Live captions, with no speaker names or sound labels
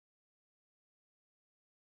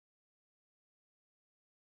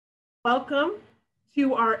Welcome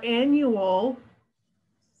to our annual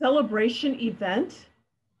celebration event,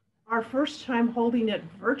 our first time holding it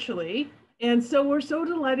virtually. And so we're so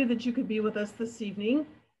delighted that you could be with us this evening.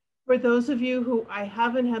 For those of you who I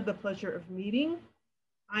haven't had the pleasure of meeting,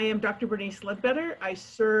 I am Dr. Bernice Ledbetter. I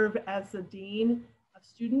serve as the Dean of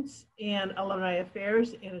Students and Alumni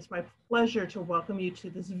Affairs, and it's my pleasure to welcome you to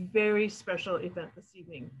this very special event this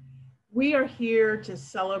evening. We are here to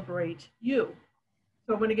celebrate you.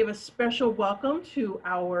 So I want to give a special welcome to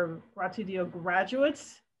our Graziadio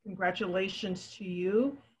graduates. Congratulations to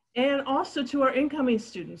you. And also to our incoming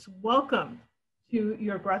students. Welcome to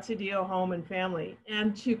your Graziadio home and family.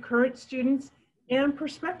 And to current students and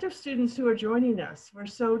prospective students who are joining us. We're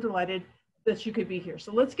so delighted that you could be here.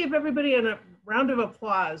 So let's give everybody a round of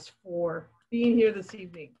applause for being here this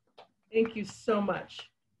evening. Thank you so much.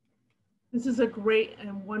 This is a great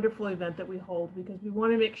and wonderful event that we hold because we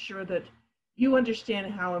want to make sure that you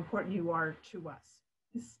understand how important you are to us.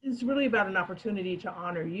 This is really about an opportunity to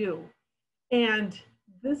honor you. And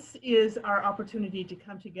this is our opportunity to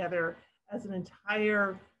come together as an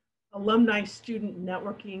entire alumni student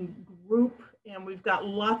networking group. And we've got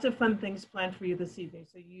lots of fun things planned for you this evening.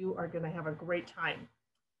 So you are going to have a great time.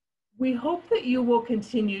 We hope that you will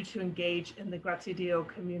continue to engage in the Graziadio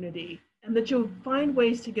community and that you'll find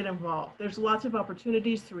ways to get involved. There's lots of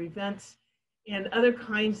opportunities through events and other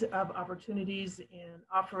kinds of opportunities and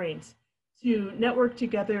offerings to network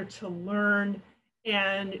together, to learn,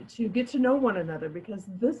 and to get to know one another, because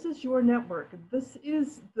this is your network. This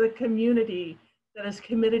is the community that is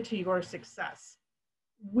committed to your success.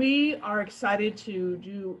 We are excited to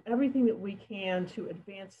do everything that we can to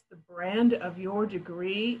advance the brand of your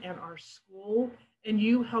degree and our school, and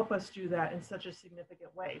you help us do that in such a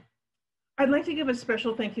significant way. I'd like to give a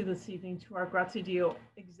special thank you this evening to our Graziadio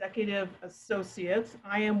Executive Associates.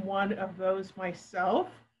 I am one of those myself.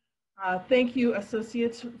 Thank you,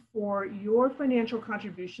 Associates, for your financial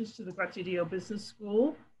contributions to the Graziadio Business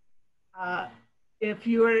School. If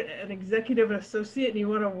you're an Executive Associate and you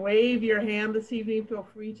want to wave your hand this evening, feel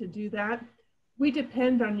free to do that. We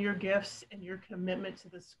depend on your gifts and your commitment to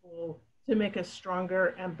the school to make us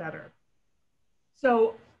stronger and better.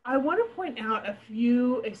 So I want to point out a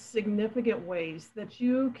few significant ways that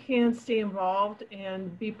you can stay involved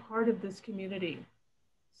and be part of this community.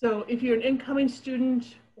 So if you're an incoming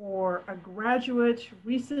student or a graduate,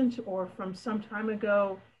 recent or from some time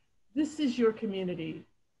ago, this is your community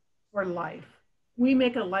for life. We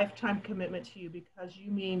make a lifetime commitment to you because you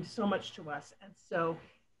mean so much to us. And so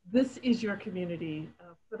this is your community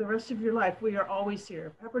for the rest of your life. We are always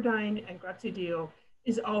here. Pepperdine and Graziadio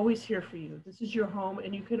is always here for you. This is your home,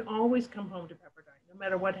 and you can always come home to Pepperdine, no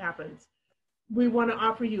matter what happens. We want to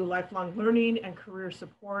offer you lifelong learning and career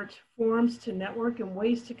support, forums to network, and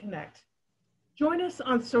ways to connect. Join us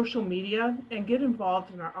on social media and get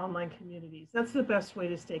involved in our online communities. That's the best way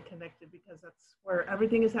to stay connected because that's where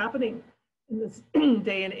everything is happening in this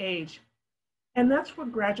day and age. And that's where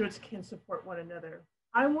graduates can support one another.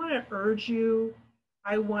 I want to urge you,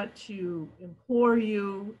 I want to implore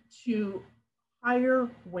you to hire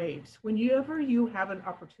waves. Whenever you have an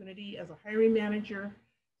opportunity as a hiring manager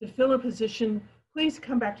to fill a position, please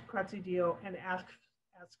come back to Graziadio and ask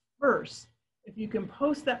first if you can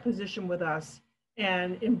post that position with us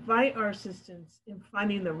and invite our assistance in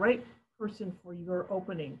finding the right person for your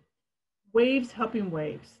opening. Waves helping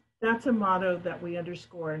waves. That's a motto that we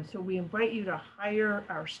underscore. And so we invite you to hire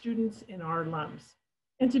our students and our alums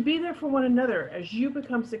and to be there for one another as you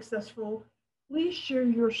become successful. Please share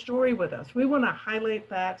your story with us. We want to highlight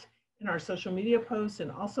that in our social media posts and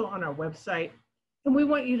also on our website. And we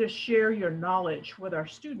want you to share your knowledge with our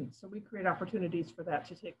students. So we create opportunities for that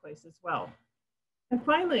to take place as well. And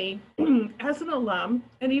finally, as an alum,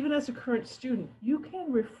 and even as a current student, you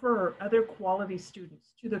can refer other quality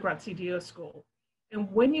students to the Graziadio School. And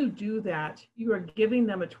when you do that, you are giving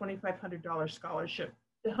them a $2,500 scholarship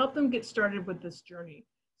to help them get started with this journey.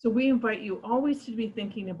 So we invite you always to be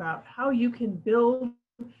thinking about how you can build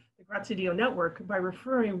the Graziadio network by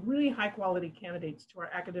referring really high quality candidates to our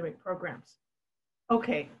academic programs.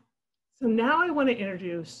 Okay, so now I want to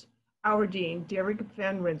introduce our Dean, Derek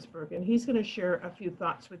Van Rensburg, and he's going to share a few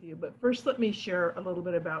thoughts with you. But first, let me share a little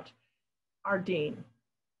bit about our Dean.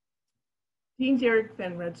 Dean Derek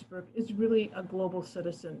Van Rensburg is really a global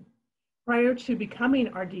citizen. Prior to becoming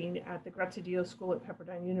our Dean at the Graziadio School at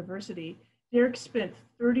Pepperdine University, Derek spent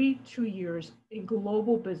 32 years in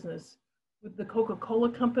global business with the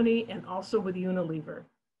Coca-Cola Company and also with Unilever.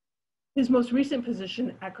 His most recent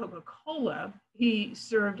position at Coca-Cola, he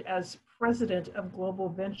served as president of Global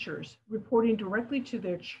Ventures, reporting directly to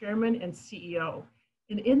their chairman and CEO.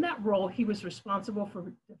 And in that role, he was responsible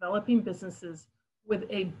for developing businesses with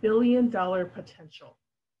 $1 billion potential.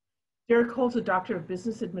 Derek holds a Doctor of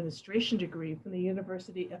Business Administration degree from the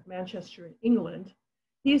University of Manchester in England.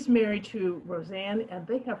 He's married to Roseanne, and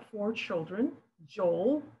they have 4 children,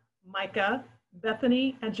 Joel, Micah,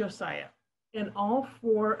 Bethany, and Josiah. And all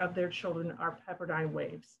 4 of their children are Pepperdine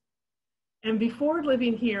Waves. And before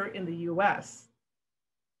living here in the US,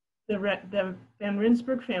 the Van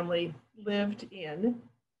Rensburg family lived in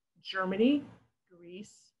Germany,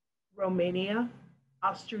 Greece, Romania,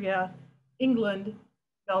 Austria, England,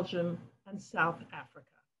 Belgium, and South Africa.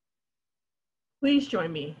 Please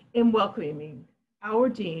join me in welcoming our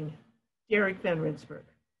Dean, Derek Van Rensburg.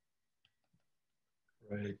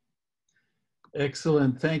 Great.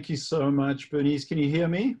 Excellent. Thank you so much, Bernice. Can you hear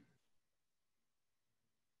me?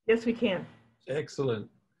 Yes, we can. Excellent.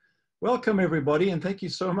 Welcome, everybody, and thank you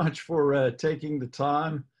so much for taking the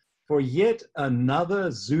time for yet another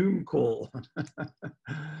Zoom call.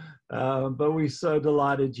 But we're so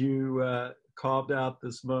delighted you carved out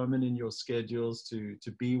this moment in your schedules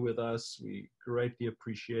to be with us. We greatly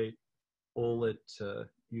appreciate all that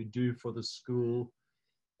you do for the school,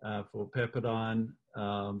 for Pepperdine.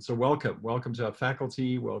 So welcome to our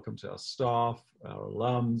faculty, welcome to our staff, our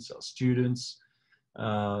alums, our students.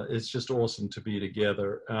 It's just awesome to be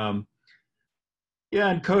together. Yeah,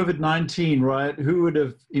 and COVID-19, right? Who would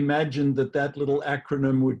have imagined that that little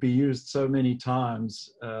acronym would be used so many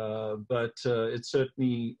times? But it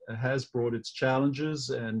certainly has brought its challenges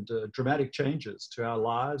and dramatic changes to our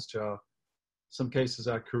lives, to our, some cases,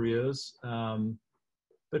 our careers.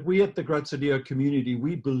 But we at the Graziadio community,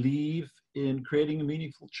 we believe in creating a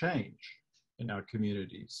meaningful change in our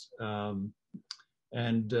communities.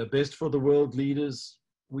 And best for the world leaders,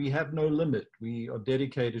 we have no limit. We are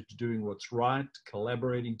dedicated to doing what's right,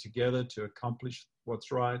 collaborating together to accomplish what's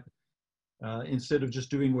right, instead of just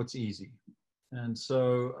doing what's easy. And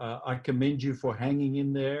so I commend you for hanging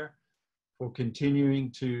in there, for continuing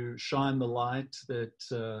to shine the light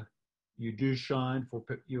that you do shine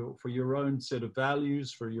for your own set of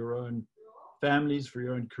values, for your own families, for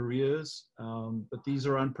your own careers. But these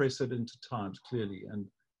are unprecedented times, clearly. And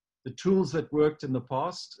the tools that worked in the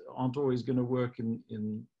past aren't always going to work in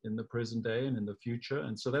the present day and in the future.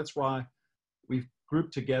 And so that's why we've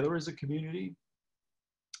grouped together as a community.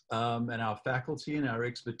 And our faculty and our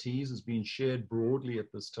expertise is being shared broadly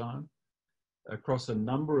at this time across a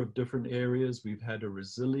number of different areas. We've had a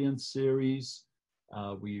resilience series.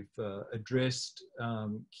 We've addressed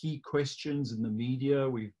key questions in the media.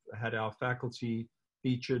 We've had our faculty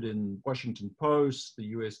featured in Washington Post, the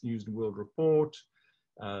US News and World Report,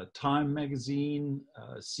 Time Magazine,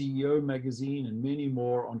 CEO Magazine, and many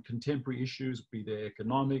more on contemporary issues, be they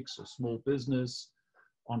economics or small business,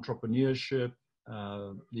 entrepreneurship,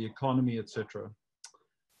 the economy, etc.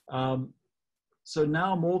 So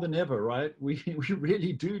now more than ever, right, we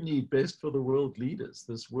really do need best for the world leaders.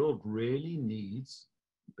 This world really needs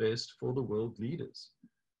best for the world leaders.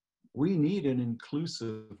 We need an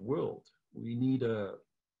inclusive world. We need a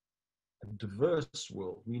diverse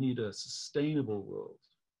world. We need a sustainable world.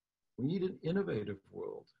 We need an innovative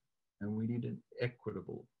world, and we need an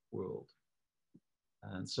equitable world.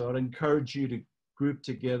 And so I'd encourage you to group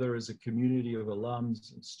together as a community of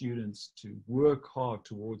alums and students to work hard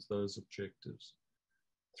towards those objectives.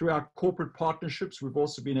 Through our corporate partnerships, we've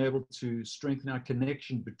also been able to strengthen our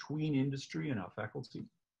connection between industry and our faculty.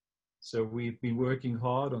 So we've been working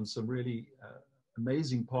hard on some really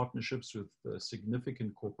amazing partnerships with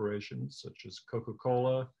significant corporations such as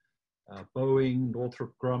Coca-Cola, Boeing,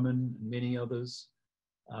 Northrop Grumman, and many others,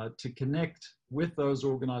 to connect with those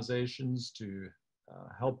organizations to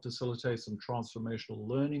help facilitate some transformational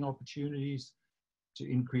learning opportunities to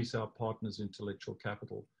increase our partners' intellectual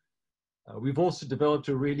capital. We've also developed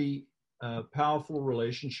a really powerful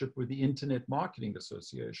relationship with the Internet Marketing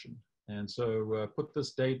Association. And so put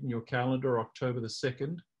this date in your calendar, October the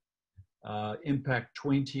 2nd. Impact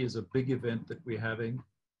 20 is a big event that we're having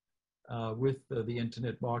with the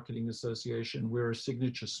Internet Marketing Association. We're a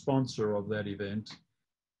signature sponsor of that event.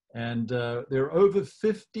 And there are over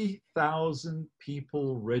 50,000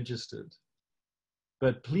 people registered.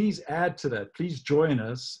 But please add to that. Please join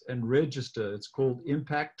us and register. It's called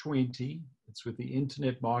Impact 20. It's with the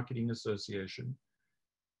Internet Marketing Association.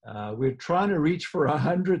 We're trying to reach for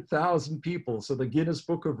 100,000 people. So the Guinness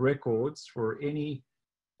Book of Records for any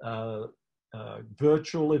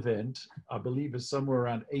virtual event, I believe, is somewhere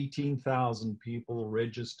around 18,000 people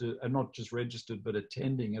registered, and not just registered, but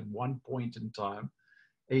attending at one point in time,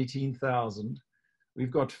 18,000.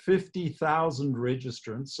 We've got 50,000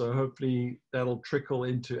 registrants, so hopefully that'll trickle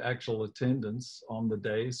into actual attendance on the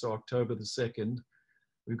day, so October the 2nd.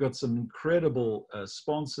 We've got some incredible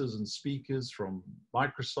sponsors and speakers from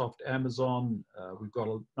Microsoft, Amazon. We've got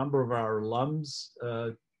a number of our alums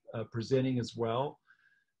presenting as well.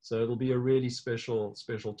 So it'll be a really special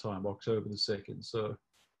time, October the 2nd. So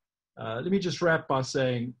let me just wrap by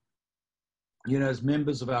saying, you know, as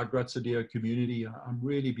members of our Graziadio community, I'm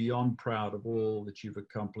really beyond proud of all that you've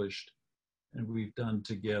accomplished and we've done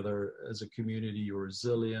together as a community, your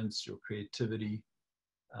resilience, your creativity.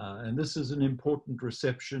 And this is an important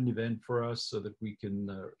reception event for us so that we can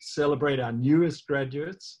celebrate our newest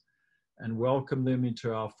graduates and welcome them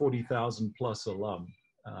into our 40,000 plus alum.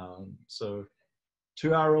 So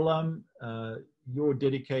to our alum, your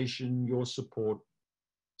dedication, your support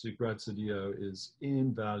to Graziadio is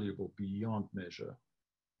invaluable beyond measure.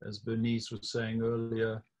 As Bernice was saying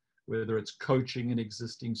earlier, whether it's coaching an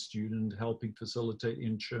existing student, helping facilitate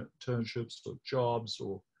internships or jobs,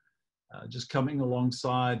 or just coming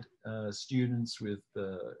alongside students with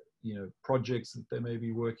you know, projects that they may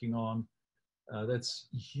be working on, that's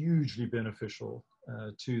hugely beneficial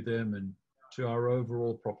to them and to our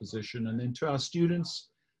overall proposition. And then to our students,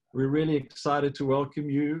 we're really excited to welcome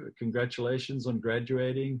you. Congratulations on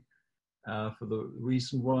graduating. For the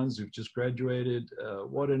recent ones who've just graduated,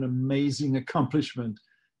 what an amazing accomplishment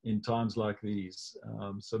in times like these.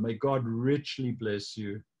 So may God richly bless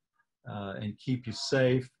you and keep you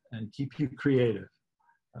safe and keep you creative.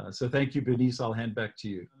 So thank you, Bernice. I'll hand back to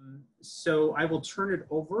you. So I will turn it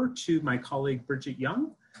over to my colleague, Bridget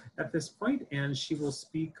Young, at this point, and she will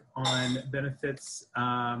speak on benefits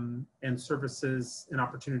and services and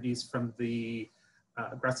opportunities from the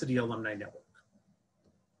Graziadio Alumni Network.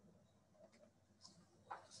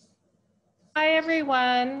 Hi,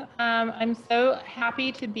 everyone. I'm so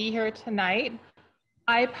happy to be here tonight.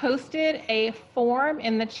 I posted a form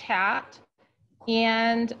in the chat,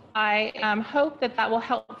 and I hope that that will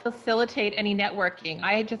help facilitate any networking.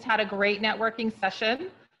 I just had a great networking session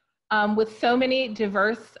with so many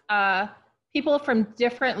diverse people from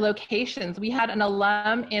different locations. We had an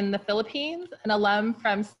alum in the Philippines, an alum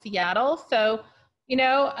from Seattle. So, you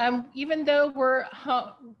know, even though we're,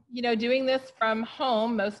 you know, doing this from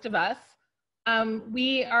home, most of us,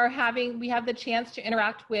 we have the chance to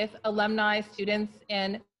interact with alumni, students,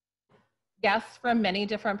 and guests from many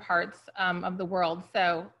different parts of the world.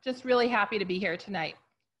 So just really happy to be here tonight.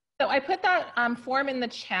 So I put that form in the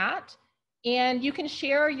chat, and you can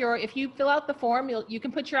share your, if you fill out the form, you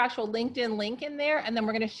can put your actual LinkedIn link in there, and then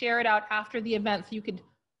we're going to share it out after the event. So you could,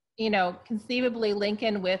 you know, conceivably link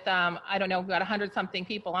in with, I don't know, we've got 100-something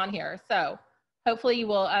people on here. So hopefully you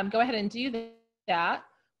will go ahead and do that.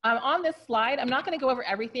 On this slide, I'm not going to go over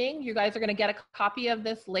everything. You guys are going to get a copy of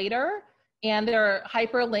this later, and they're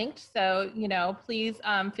hyperlinked. So, you know, please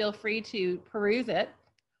feel free to peruse it.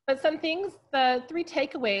 But some things, the 3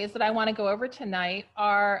 takeaways that I want to go over tonight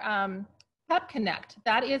are Pep Connect.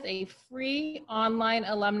 That is a free online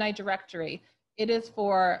alumni directory. It is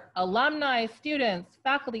for alumni, students,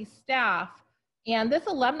 faculty, staff, and this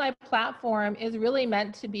alumni platform is really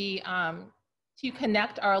meant to be to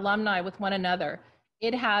connect our alumni with one another.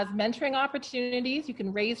 It has mentoring opportunities. You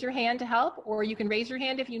can raise your hand to help, or you can raise your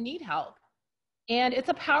hand if you need help. And it's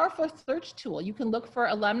a powerful search tool. You can look for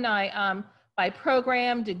alumni by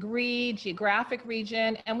program, degree, geographic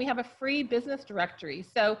region, and we have a free business directory.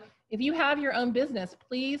 So if you have your own business,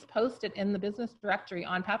 please post it in the business directory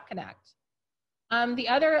on Pep Connect. The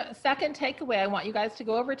other second takeaway I want you guys to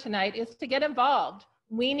go over tonight is to get involved.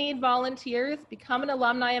 We need volunteers. Become an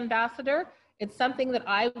alumni ambassador. It's something that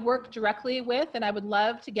I work directly with, and I would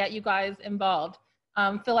love to get you guys involved.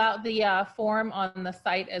 Fill out the form on the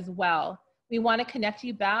site as well. We want to connect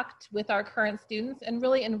you back with our current students and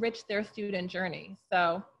really enrich their student journey.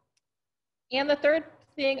 So, and the third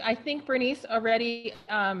thing I think Bernice already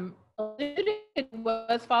alluded to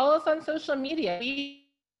was follow us on social media.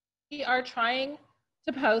 We are trying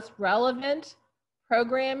to post relevant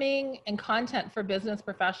programming and content for business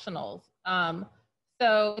professionals.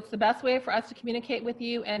 So it's the best way for us to communicate with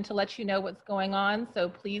you and to let you know what's going on. So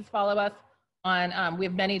please follow us on, we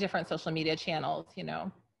have many different social media channels, you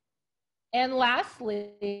know. And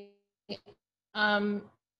lastly,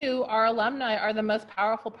 our alumni are the most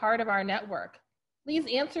powerful part of our network. Please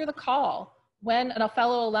answer the call when a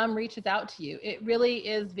fellow alum reaches out to you. It really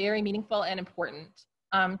is very meaningful and important.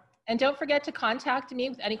 And don't forget to contact me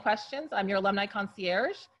with any questions. I'm your alumni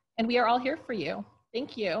concierge, and we are all here for you.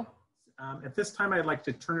 Thank you. At this time, I'd like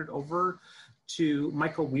to turn it over to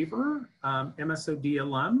Michael Weaver, MSOD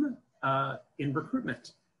alum in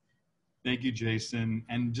recruitment. Thank you, Jason.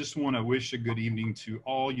 And just want to wish a good evening to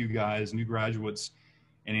all you guys, new graduates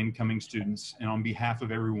and incoming students. And on behalf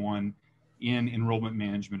of everyone in enrollment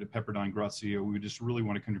management at Pepperdine Graziadio. We just really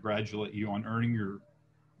want to congratulate you on earning your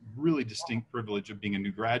really distinct privilege of being a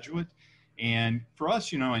new graduate. And for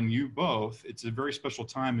us, and you both, it's a very special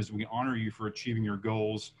time as we honor you for achieving your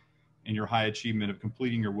goals and your high achievement of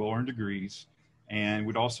completing your well-earned degrees. And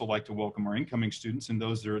we'd also like to welcome our incoming students and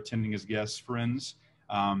those that are attending as guests, friends.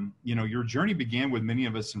 Your journey began with many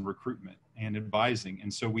of us in recruitment and advising.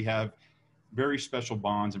 And so we have very special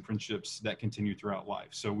bonds and friendships that continue throughout life.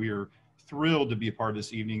 So we are thrilled to be a part of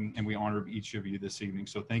this evening, and we honor each of you this evening.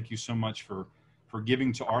 So thank you so much for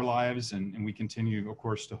giving to our lives, and we continue, of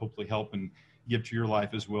course, to hopefully help and give to your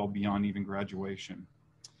life as well beyond even graduation.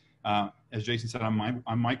 As Jason said,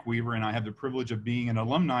 I'm Mike Weaver, and I have the privilege of being an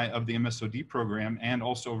alumni of the MSOD program and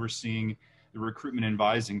also overseeing the recruitment and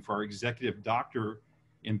advising for our Executive Doctor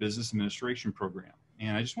in Business Administration program.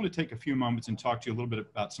 And I just want to take a few moments and talk to you a little bit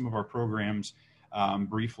about some of our programs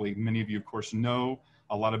briefly. Many of you, of course, know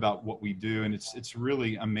a lot about what we do, and it's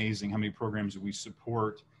really amazing how many programs we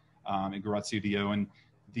support at Graziadio. And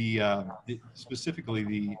specifically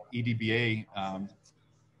the EDBA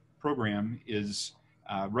program is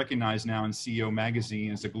recognized now in CEO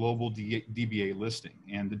Magazine as a global DBA listing.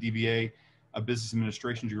 And the DBA, a business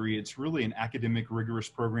administration degree, it's really an academic, rigorous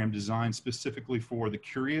program designed specifically for the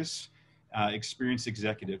curious, experienced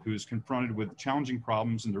executive who's confronted with challenging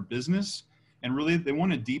problems in their business. And really, they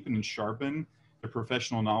want to deepen and sharpen their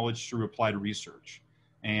professional knowledge through applied research.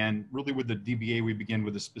 And really with the DBA, we begin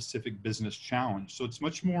with a specific business challenge. So it's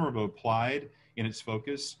much more of applied in its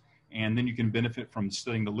focus. And then you can benefit from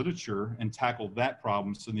studying the literature and tackle that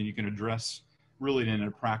problem. So then you can address really in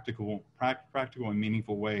a practical and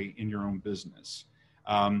meaningful way in your own business.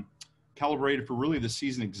 Calibrated for really the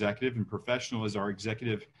seasoned executive and professional is our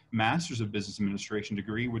Executive Masters of Business Administration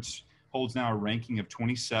degree, which holds now a ranking of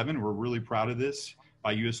 27. We're really proud of this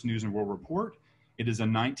by U.S. News and World Report. It is a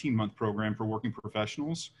 19-month program for working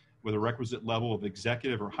professionals with a requisite level of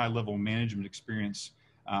executive or high-level management experience,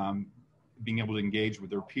 being able to engage with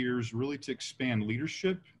their peers, really to expand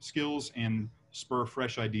leadership skills and spur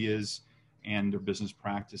fresh ideas and their business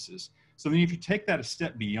practices. So then if you take that a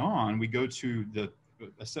step beyond, we go to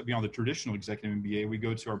a step beyond the traditional executive MBA, we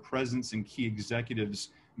go to our Presidents and Key Executives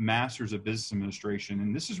Masters of Business Administration.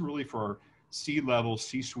 And this is really for our C-level,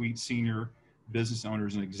 C-suite, senior business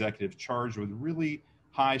owners and executives charged with really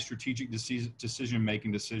high strategic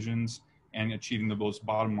decision-making decisions and achieving the most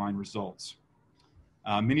bottom line results.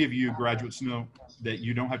 Many of you graduates know that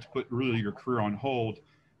you don't have to put really your career on hold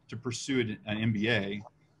to pursue an MBA,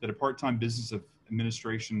 that a part-time business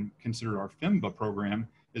administration, considered our FEMBA program,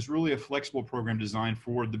 is really a flexible program designed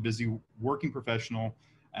for the busy working professional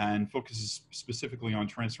and focuses specifically on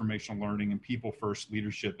transformational learning and people-first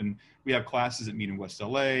leadership. And we have classes that meet in West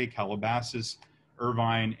LA, Calabasas,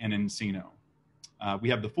 Irvine, and Encino. We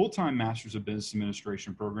have the full-time Masters of Business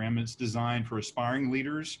Administration program. It's designed for aspiring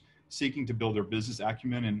leaders seeking to build their business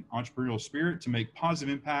acumen and entrepreneurial spirit to make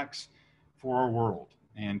positive impacts for our world.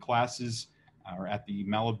 And classes are at the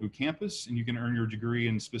Malibu campus, and you can earn your degree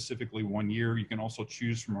in specifically 1 year. You can also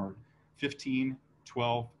choose from our 15,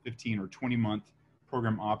 12, 15, or 20-month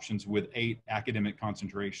program options with 8 academic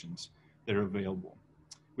concentrations that are available.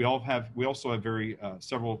 We also have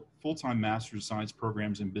several full-time Master's of Science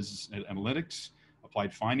programs in business analytics,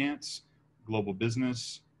 applied finance, global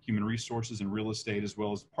business, human resources, and real estate, as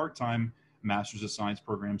well as part-time Master's of Science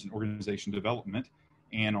programs in organization development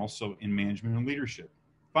and also in management and leadership.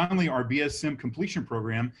 Finally, our BSM completion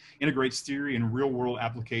program integrates theory and real-world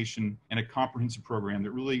application in a comprehensive program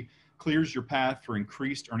that really clears your path for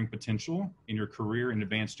increased earning potential in your career and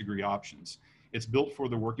advanced degree options. It's built for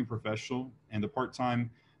the working professional, and the part-time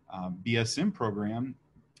BSM program,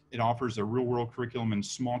 it offers a real-world curriculum and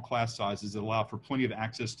small class sizes that allow for plenty of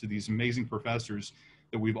access to these amazing professors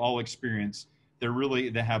that we've all experienced. They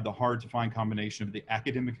have the hard-to-find combination of the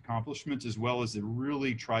academic accomplishments as well as the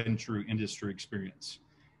really tried and true industry experience.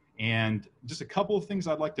 And just a couple of things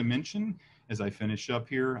I'd like to mention as I finish up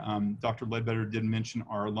here. Dr. Ledbetter did mention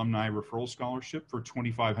our alumni referral scholarship for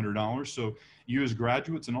 $2,500. So you as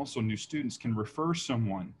graduates and also new students can refer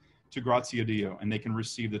someone to Graziadio and they can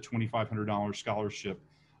receive the $2,500 scholarship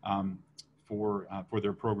for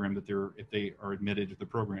their program if they are admitted to the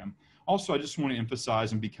program. Also, I just want to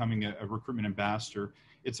emphasize in becoming a recruitment ambassador,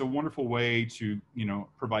 it's a wonderful way to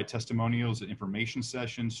provide testimonials at information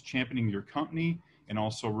sessions, championing your company, and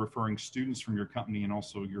also referring students from your company and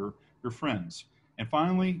also your friends. And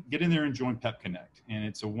finally, get in there and join Pep Connect. And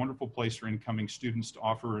it's a wonderful place for incoming students to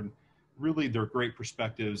offer really their great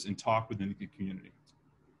perspectives and talk within the community.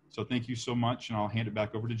 So thank you so much, and I'll hand it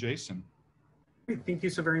back over to Jason. Great. Thank you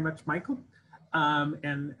so very much, Michael.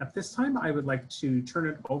 And at this time, I would like to turn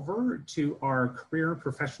it over to our Career and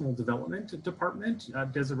Professional Development Department,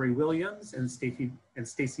 Desiree Williams and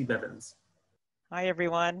Stacy Bevins. Hi,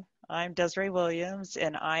 everyone. I'm Desiree Williams,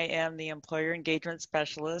 and I am the Employer Engagement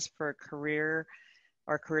Specialist for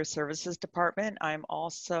our Career Services Department. I'm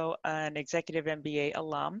also an Executive MBA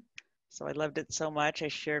alum, so I loved it so much. I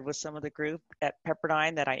shared with some of the group at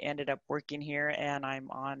Pepperdine that I ended up working here, and I'm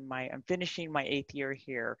finishing my 8th year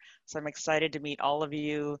here. So I'm excited to meet all of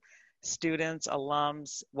you, students,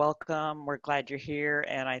 alums. Welcome. We're glad you're here,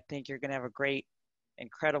 and I think you're going to have a great,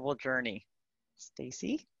 incredible journey.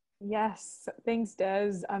 Stacy? Yes, thanks,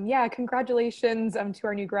 Des. Yeah, congratulations to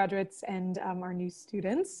our new graduates and our new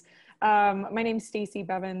students. My name's Stacy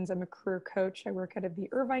Bevins. I'm a career coach. I work out of the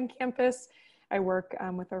Irvine campus. I work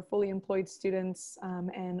with our fully employed students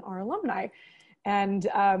and our alumni. And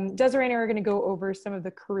Desiree and I are going to go over some of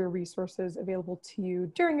the career resources available to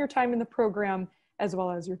you during your time in the program, as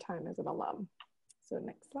well as your time as an alum. So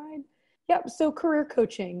next slide. Yep, so career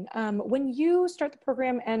coaching. When you start the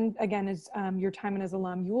program, and again, as your time as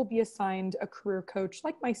alum, you will be assigned a career coach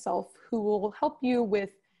like myself who will help you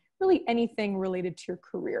with really anything related to your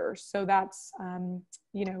career. So that's,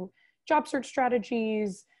 job search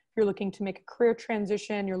strategies. If you're looking to make a career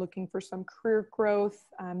transition, you're looking for some career growth,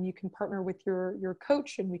 you can partner with your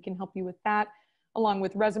coach and we can help you with that, along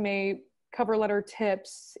with resume, cover letter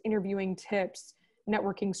tips, interviewing tips,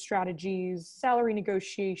 networking strategies, salary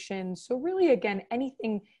negotiations. So really, again,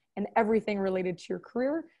 anything and everything related to your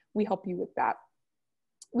career, we help you with that.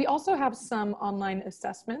 We also have some online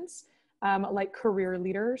assessments like Career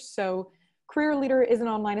Leader. So Career Leader is an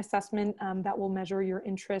online assessment that will measure your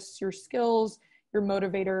interests, your skills, your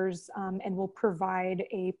motivators, and will provide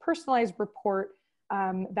a personalized report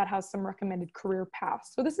that has some recommended career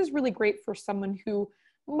paths. So this is really great for someone who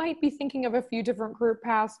might be thinking of a few different career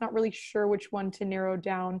paths, not really sure which one to narrow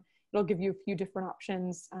down. It'll give you a few different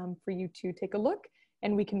options for you to take a look,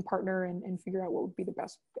 and we can partner and figure out what would be the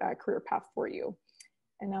best career path for you.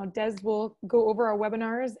 And now Des will go over our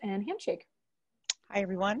webinars and Handshake. Hi,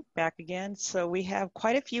 everyone. Back again. So we have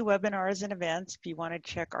quite a few webinars and events. If you want to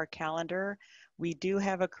check our calendar, we do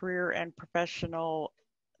have a Career and Professional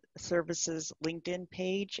Services LinkedIn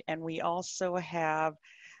page, and we also have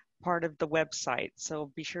part of the website.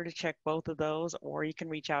 So be sure to check both of those, or you can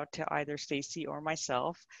reach out to either Stacy or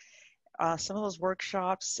myself. Some of those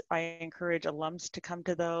workshops, I encourage alums to come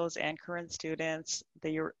to those and current students.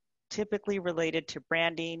 They are typically related to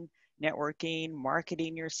branding, networking,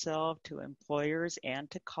 marketing yourself to employers and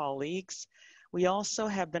to colleagues. We also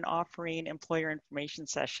have been offering employer information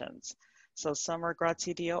sessions. So some are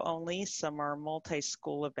Graziadio only, some are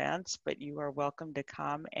multi-school events, but you are welcome to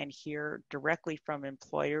come and hear directly from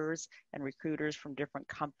employers and recruiters from different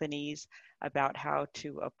companies about how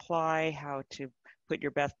to apply, how to put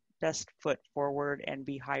your best foot forward and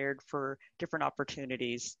be hired for different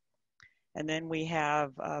opportunities. And then we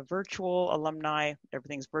have virtual alumni,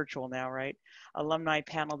 everything's virtual now, right? Alumni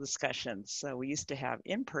panel discussions. So we used to have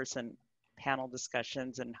in-person panel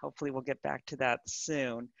discussions, and hopefully we'll get back to that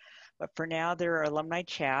soon. But for now, there are alumni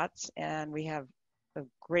chats, and we have a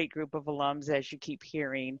great group of alums, as you keep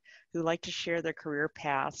hearing, who like to share their career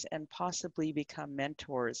paths and possibly become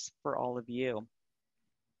mentors for all of you.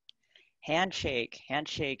 Handshake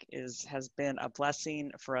has been a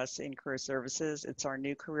blessing for us in career services. It's our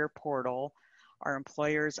new career portal. Our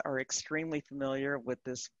employers are extremely familiar with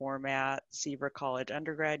this format. Seaver College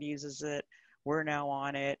undergrad uses it. We're now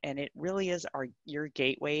on it, and it really is your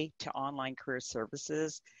gateway to online career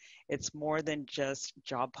services. It's more than just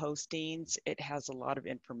job postings. It has a lot of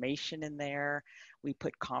information in there. We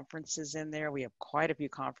put conferences in there. We have quite a few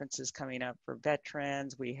conferences coming up for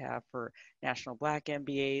veterans. We have for National Black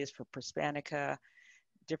MBAs, for Prispanica,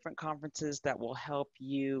 different conferences that will help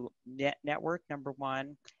you network, number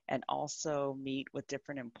one, and also meet with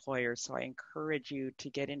different employers. So I encourage you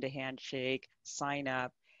to get into Handshake, sign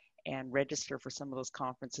up, and register for some of those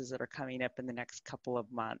conferences that are coming up in the next couple of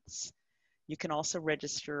months. You can also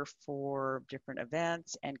register for different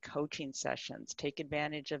events and coaching sessions. Take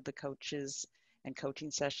advantage of the coaches and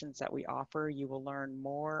coaching sessions that we offer. You will learn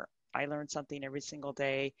more. I learn something every single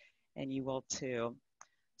day, and you will too.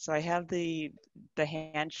 So I have the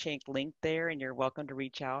Handshake link there, and you're welcome to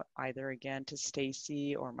reach out either again to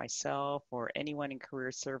Stacy or myself or anyone in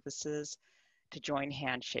career services to join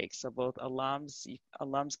Handshake. So both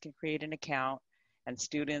alums can create an account, and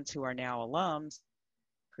students who are now alums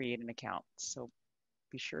create an account. So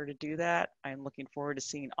be sure to do that. I'm looking forward to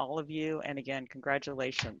seeing all of you. And again,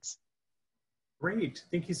 congratulations. Great.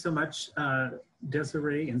 Thank you so much,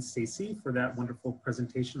 Desiree and Stacy, for that wonderful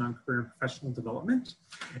presentation on career and professional development.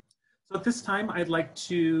 So at this time, I'd like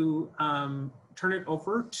to turn it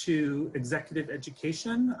over to Executive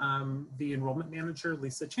Education, the Enrollment Manager,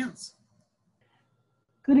 Lisa Chance.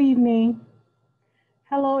 Good evening.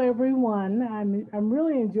 Hello, everyone. I'm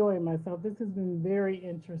really enjoying myself. This has been very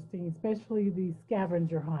interesting, especially the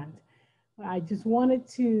scavenger hunt. I just wanted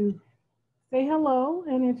to say hello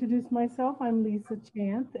and introduce myself. I'm Lisa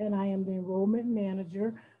Chance, and I am the Enrollment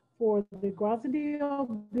Manager for the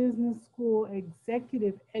Graziadio Business School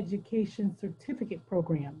Executive Education Certificate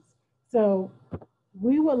Programs. So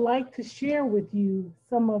we would like to share with you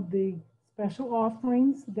some of the special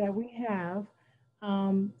offerings that we have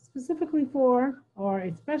specifically for, or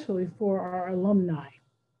especially for our alumni.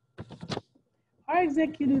 Our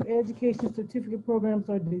executive education certificate programs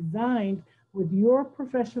are designed with your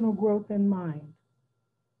professional growth in mind.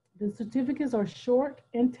 The certificates are short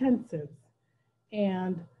intensives,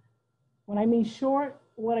 and when I mean short,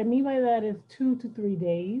 what I mean by that is 2 to 3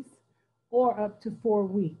 days or up to 4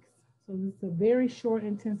 weeks. So this is a very short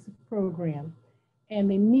intensive program, and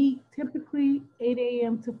they meet typically 8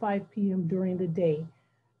 a.m. to 5 p.m. during the day.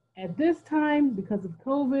 At this time, because of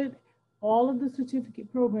COVID, all of the certificate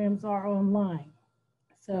programs are online.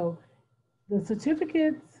 So the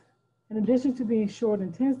certificates, in addition to being short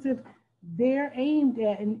intensive, they're aimed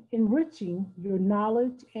at enriching your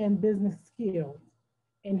knowledge and business skills,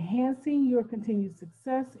 enhancing your continued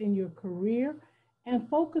success in your career, and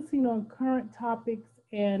focusing on current topics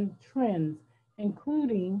and trends,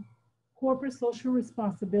 including corporate social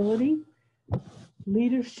responsibility,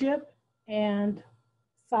 leadership, and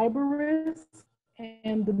cyber risk,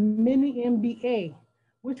 and the mini MBA,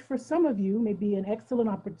 which for some of you may be an excellent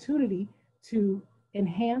opportunity to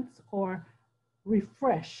enhance or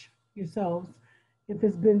refresh yourselves if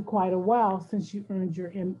it's been quite a while since you earned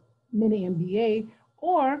your mini MBA,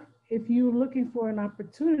 or if you're looking for an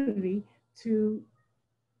opportunity to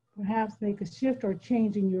perhaps make a shift or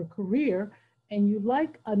change in your career and you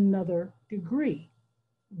like another degree.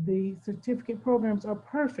 The certificate programs are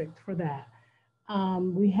perfect for that.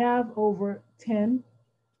 We have over 10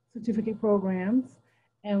 certificate programs,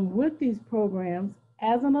 and with these programs,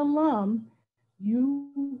 as an alum,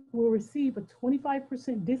 you will receive a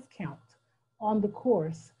 25% discount on the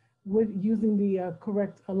course with using the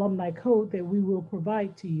correct alumni code that we will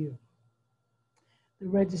provide to you. The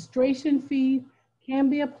registration fee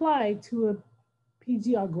can be applied to a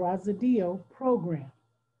PGR Graziadio program.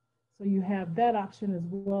 So you have that option as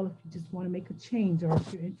well if you just want to make a change or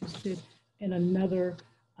if you're interested in another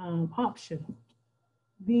option.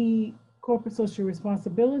 The corporate social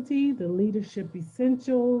responsibility, the leadership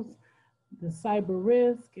essentials, the cyber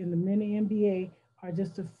risk, and the mini MBA are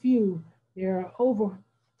just a few. There are over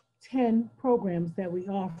 10 programs that we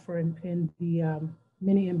offer in the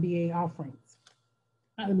mini MBA offerings.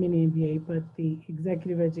 Not the mini MBA, but the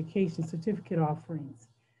executive education certificate offerings.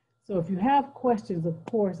 So if you have questions, of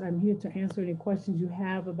course, I'm here to answer any questions you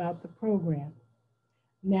have about the program.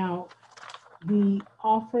 Now, the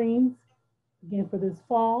offerings, again, for this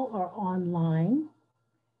fall are online.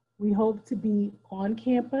 We hope to be on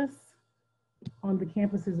campus, on the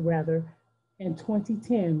campuses rather, in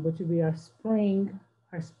 2010, which will be our spring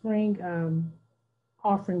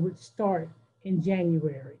offering, which start in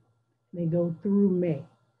January. They go through May.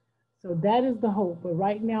 So that is the hope, but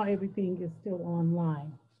right now everything is still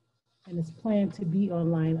online and it's planned to be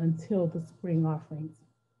online until the spring offerings.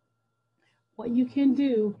 What you can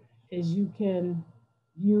do is you can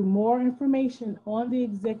view more information on the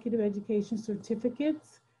executive education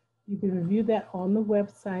certificates. You can review that on the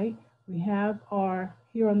website. We have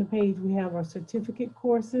here on the page, we have our certificate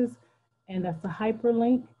courses, and that's a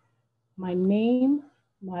hyperlink. My name,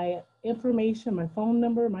 my information, my phone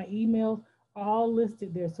number, my email are all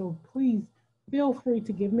listed there. So please feel free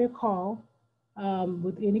to give me a call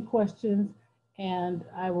with any questions, and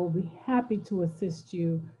I will be happy to assist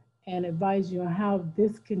you and advise you on how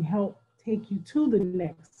this can help take you to the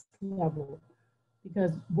next level.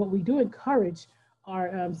 Because what we do encourage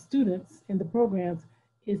our students in the programs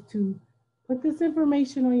is to put this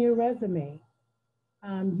information on your resume,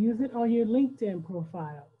 use it on your LinkedIn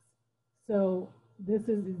profiles. So this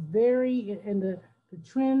is very, and the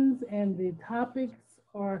trends and the topics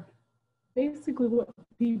are basically what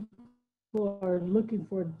people are looking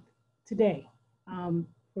for today.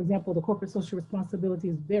 For example, the corporate social responsibility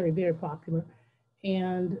is very, very popular,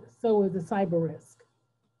 and so is the cyber risk.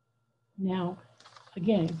 Now,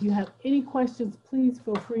 again, if you have any questions, please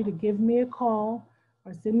feel free to give me a call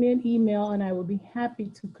or send me an email, and I will be happy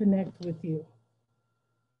to connect with you.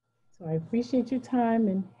 So I appreciate your time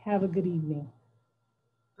and have a good evening.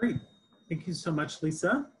 Great. Thank you so much,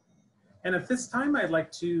 Lisa. And at this time, I'd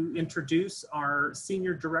like to introduce our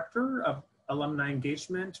Senior Director of Alumni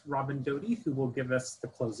Engagement, Robin Doty, who will give us the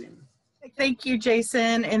closing. Thank you,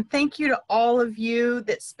 Jason, and thank you to all of you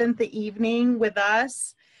that spent the evening with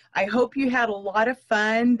us. I hope you had a lot of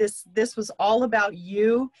fun. This was all about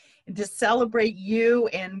you, and to celebrate you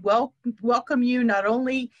and welcome you not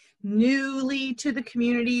only newly to the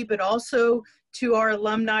community, but also to our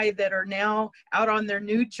alumni that are now out on their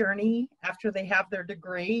new journey after they have their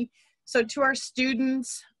degree. So to our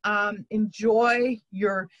students, enjoy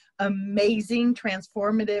your amazing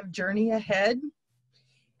transformative journey ahead,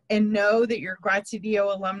 and know that your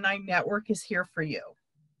Graziadio Alumni Network is here for you.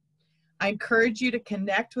 I encourage you to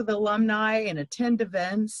connect with alumni and attend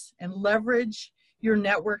events and leverage your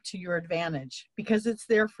network to your advantage, because it's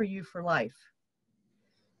there for you for life.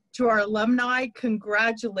 To our alumni,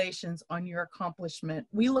 congratulations on your accomplishment.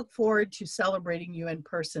 We look forward to celebrating you in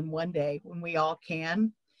person one day when we all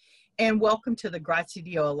can. And welcome to the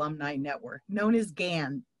Graziadio Alumni Network, known as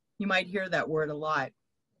GAN. You might hear that word a lot.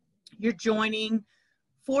 You're joining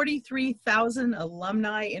 43,000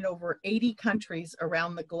 alumni in over 80 countries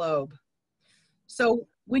around the globe. So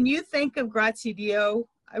when you think of Graziadio,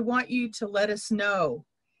 I want you to let us know,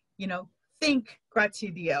 think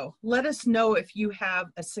Graziadio. Let us know if you have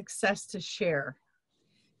a success to share.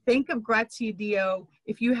 Think of Graziadio.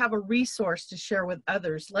 If you have a resource to share with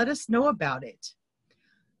others, let us know about it.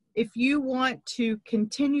 If you want to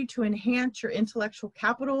continue to enhance your intellectual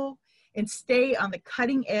capital and stay on the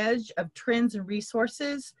cutting edge of trends and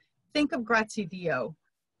resources, think of Graziadio.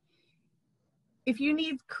 If you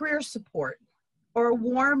need career support or a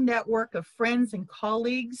warm network of friends and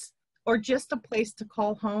colleagues, or just a place to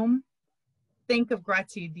call home, think of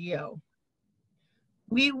Graziadio.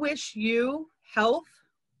 We wish you health,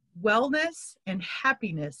 wellness, and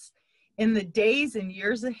happiness in the days and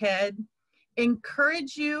years ahead.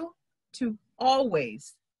 Encourage you to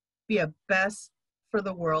always be a best for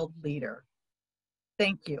the world leader.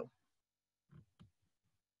 Thank you.